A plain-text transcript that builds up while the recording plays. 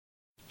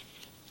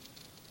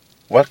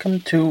Welcome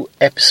to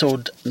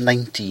episode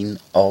 19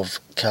 of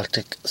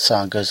Celtic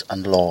Sagas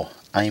and Lore.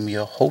 I'm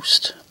your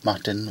host,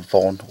 Martin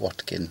Vaughan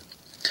Watkin.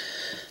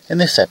 In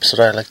this episode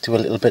I'd like to do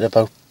a little bit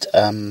about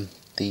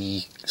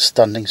the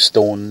standing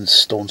stones,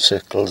 stone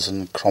circles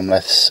and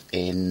cromlechs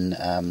in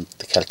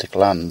the Celtic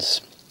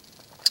lands.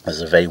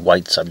 It's a very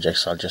wide subject,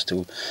 so I'll just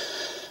do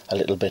a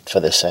little bit for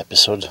this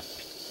episode.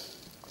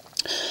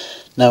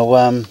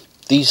 Now,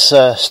 these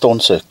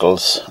stone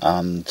circles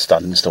and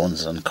standing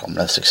stones and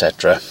cromlechs,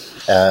 etc.,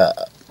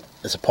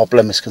 there's a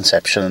popular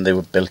misconception and they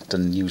were built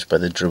and used by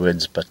the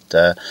Druids, but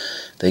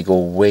they go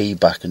way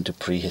back into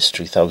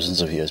prehistory,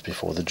 thousands of years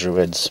before the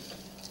Druids.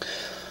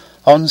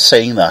 On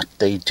saying that,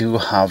 they do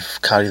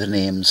carry the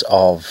names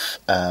of,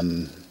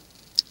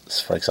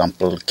 for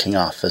example, King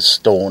Arthur's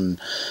stone,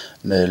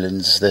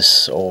 Merlin's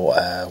this, or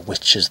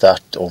witches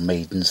that, or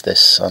maidens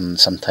this, and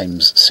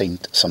sometimes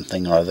saint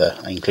something or other,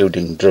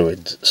 including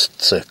Druid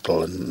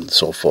circle and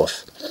so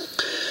forth.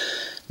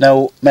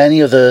 Now,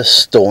 many of the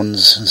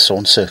stones and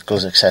stone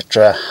circles,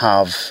 etc.,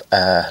 have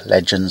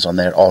legends on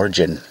their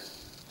origin.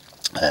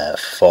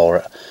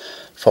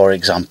 For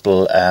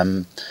example,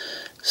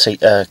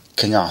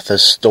 King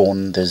Arthur's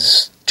stone,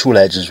 there's two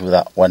legends with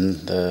that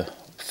one. The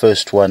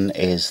first one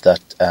is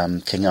that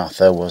King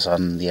Arthur was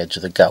on the edge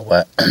of the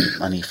Gower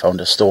and he found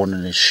a stone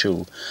in his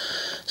shoe.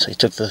 So he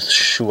took the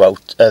shoe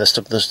out,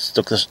 took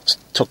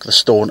the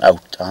stone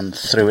out and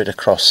threw it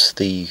across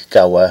the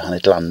Gower, and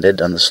it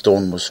landed. And the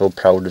stone was so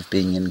proud of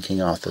being in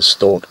King Arthur's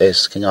shoe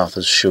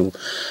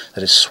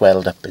that it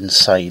swelled up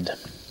inside.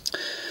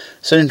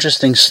 It's an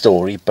interesting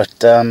story,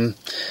 but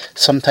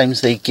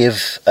sometimes they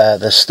give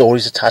the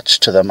stories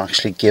attached to them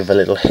actually give a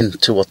little hint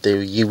to what they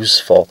were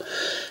used for.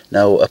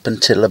 Now, up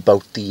until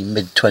about the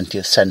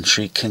mid-20th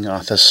century, King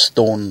Arthur's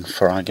stone,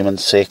 for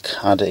argument's sake,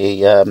 had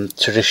a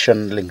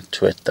tradition linked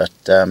to it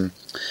that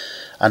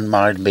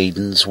unmarried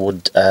maidens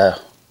would, at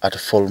a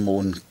full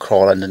moon,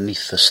 crawl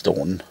underneath the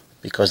stone,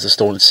 because the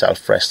stone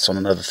itself rests on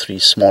another three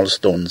smaller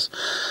stones,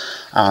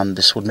 and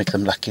this would make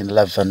them lucky in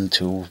love and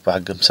to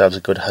bag themselves a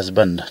good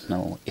husband.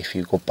 Now, if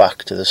you go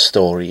back to the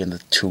story and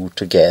the two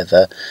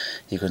together,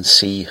 you can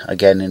see,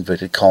 again,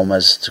 inverted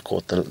commas, to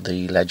quote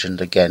the legend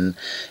again,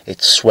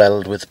 it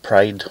swelled with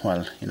pride.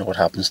 Well, you know what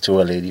happens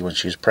to a lady when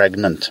she's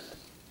pregnant.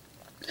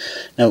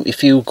 Now,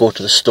 if you go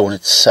to the stone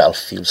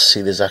itself, you'll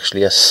see there's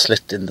actually a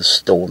slit in the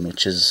stone,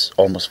 which is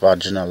almost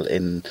vaginal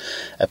in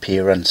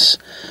appearance.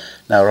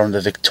 Now, around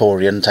the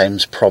Victorian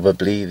times,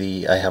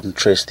 probably, I haven't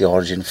traced the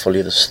origin fully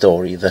of the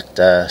story,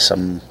 that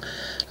some,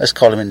 let's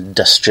call him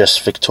industrious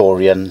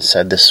Victorian,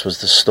 said this was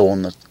the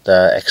stone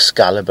that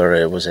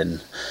Excalibur was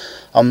in.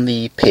 On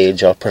the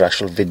page, I'll put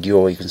actual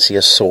video, you can see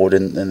a sword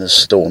in the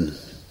stone.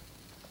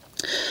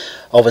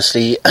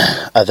 Obviously,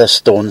 other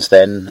stones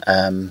then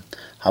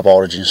have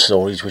origin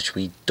stories which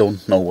we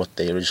don't know what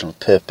the original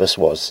purpose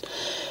was.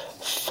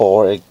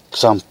 For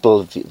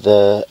example,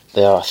 there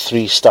are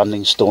three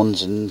standing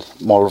stones in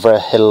Malvern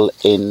Hill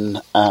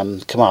in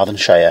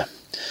Carmarthenshire,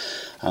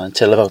 and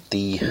until about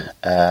the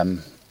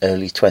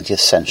early 20th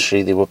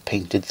century they were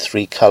painted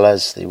three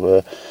colours. They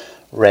were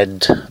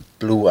red,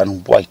 blue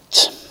and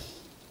white.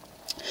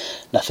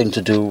 Nothing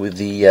to do with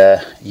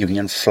the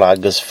Union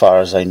flag as far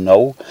as I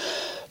know,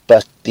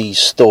 but the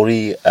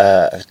story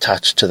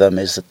attached to them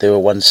is that there were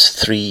once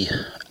three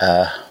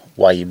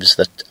wives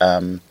that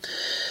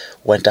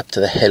went up to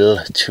the hill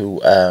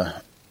to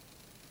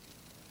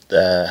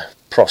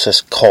process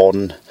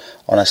corn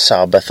on a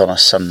Sabbath on a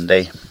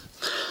Sunday,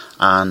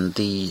 and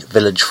the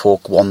village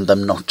folk warned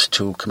them not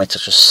to commit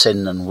such a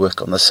sin and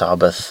work on the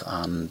Sabbath,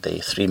 and the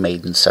three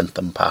maidens sent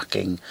them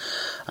packing,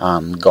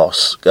 and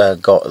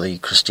the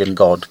Christian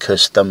God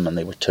cursed them and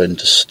they were turned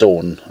to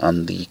stone,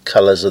 and the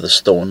colours of the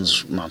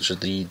stones matched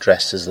the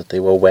dresses that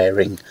they were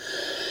wearing.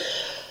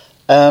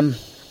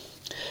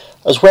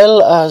 As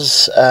well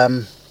as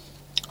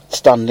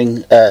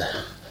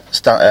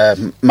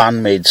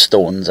man-made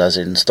stones, as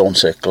in stone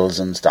circles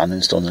and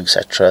standing stones,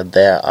 etc.,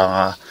 there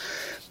are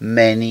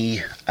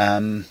many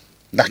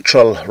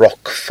natural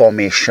rock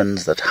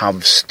formations that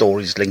have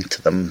stories linked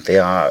to them. They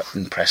are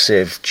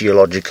impressive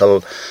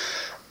geological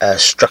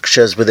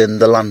structures within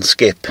the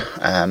landscape.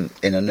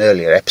 In an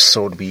earlier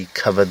episode we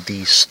covered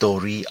the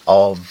story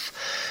of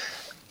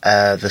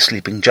the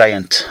sleeping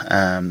giant.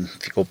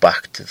 If you go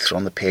back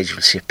on the page,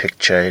 you'll see a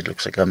picture. It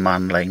looks like a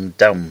man lying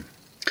down.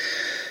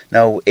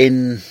 Now,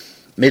 in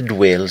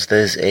mid-Wales,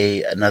 there's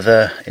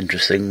another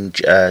interesting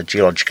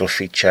geological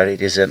feature.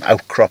 It is an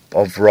outcrop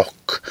of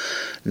rock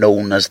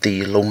known as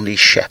the Lonely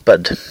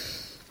Shepard.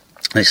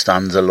 It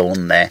stands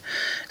alone there.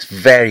 It's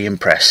very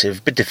impressive,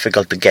 a bit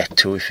difficult to get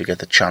to. If you get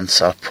the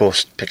chance, I'll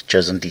post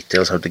pictures and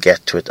details how to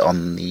get to it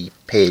on the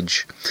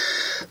page.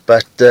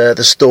 But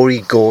the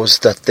story goes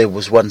that there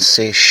was once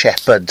a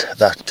shepherd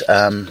that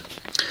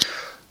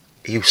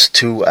used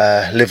to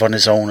live on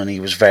his own, and he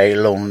was very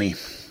lonely.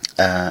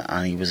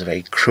 And he was a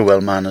very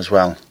cruel man as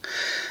well.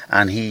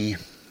 And he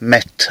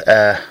met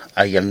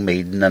a young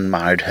maiden and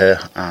married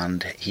her,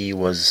 and he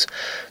was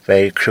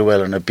very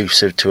cruel and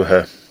abusive to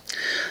her.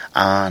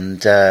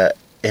 And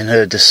in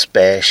her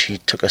despair, she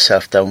took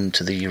herself down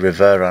to the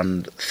river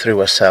and threw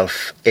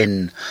herself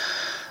in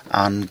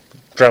and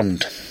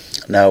drowned.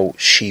 Now,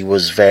 she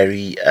was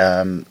very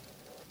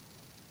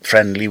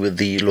friendly with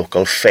the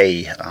local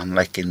fae, and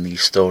like in the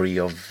story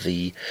of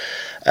the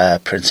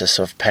Princess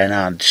of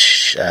Penard,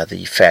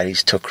 the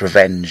fairies took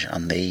revenge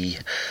and they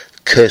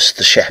cursed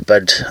the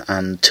shepherd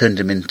and turned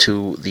him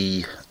into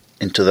the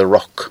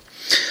rock.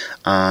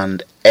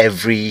 And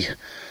every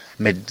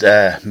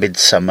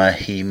midsummer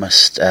he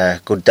must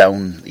go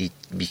down. He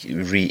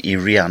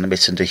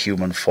reanimates into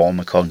human form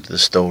according to the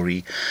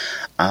story,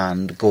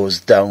 and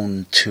goes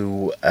down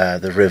to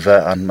the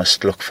river and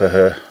must look for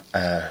her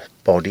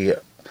body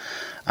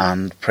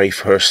and pray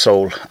for her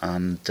soul,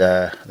 and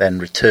then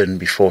return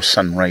before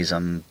sunrise,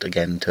 and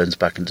again turns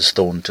back into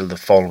stone till the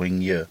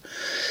following year.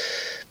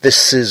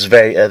 This is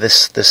very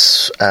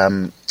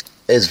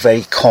is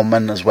very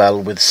common as well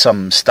with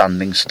some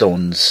standing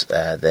stones.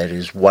 There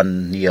is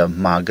one near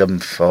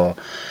Margam, for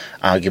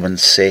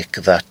argument's sake,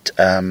 that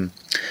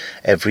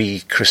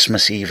every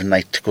Christmas Eve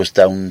night goes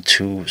down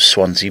to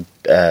Swansea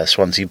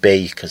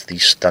Bay, because the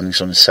standing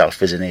stone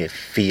itself is in a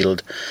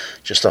field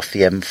just off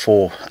the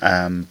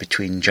M4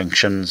 between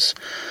junctions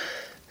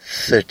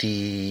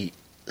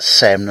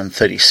 37 and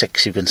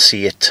 36. You can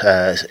see it.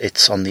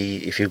 It's on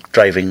the, if you're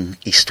driving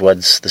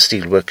eastwards, the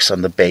steelworks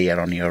on the bay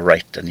are on your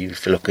right, and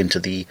if you look into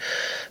the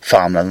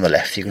farmland on the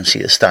left, you can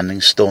see the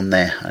standing stone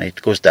there, and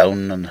it goes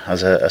down and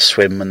has a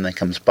swim and then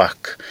comes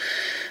back.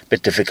 A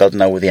bit difficult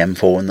now with the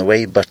M4 in the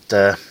way, but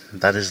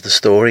that is the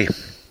story.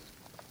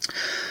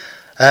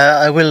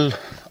 I will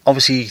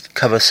obviously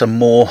cover some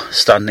more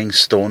standing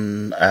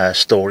stone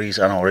stories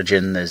and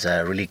origin. There's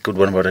a really good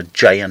one about a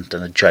giant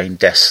and a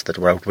giantess that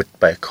were outwit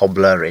by a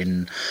cobbler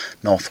in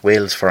North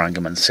Wales, for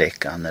argument's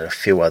sake, and there are a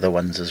few other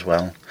ones as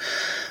well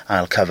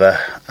I'll cover.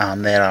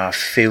 And there are a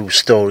few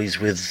stories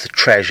with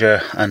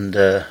treasure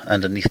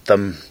underneath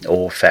them,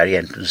 or fairy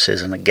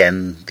entrances, and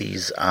again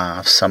these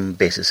are some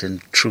basis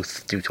in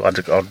truth due to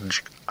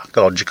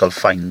archaeological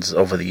finds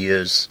over the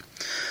years.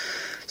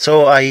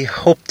 So I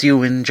hope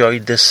you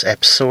enjoyed this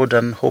episode,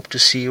 and hope to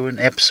see you in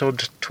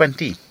episode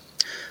 20.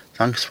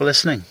 Thanks for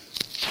listening.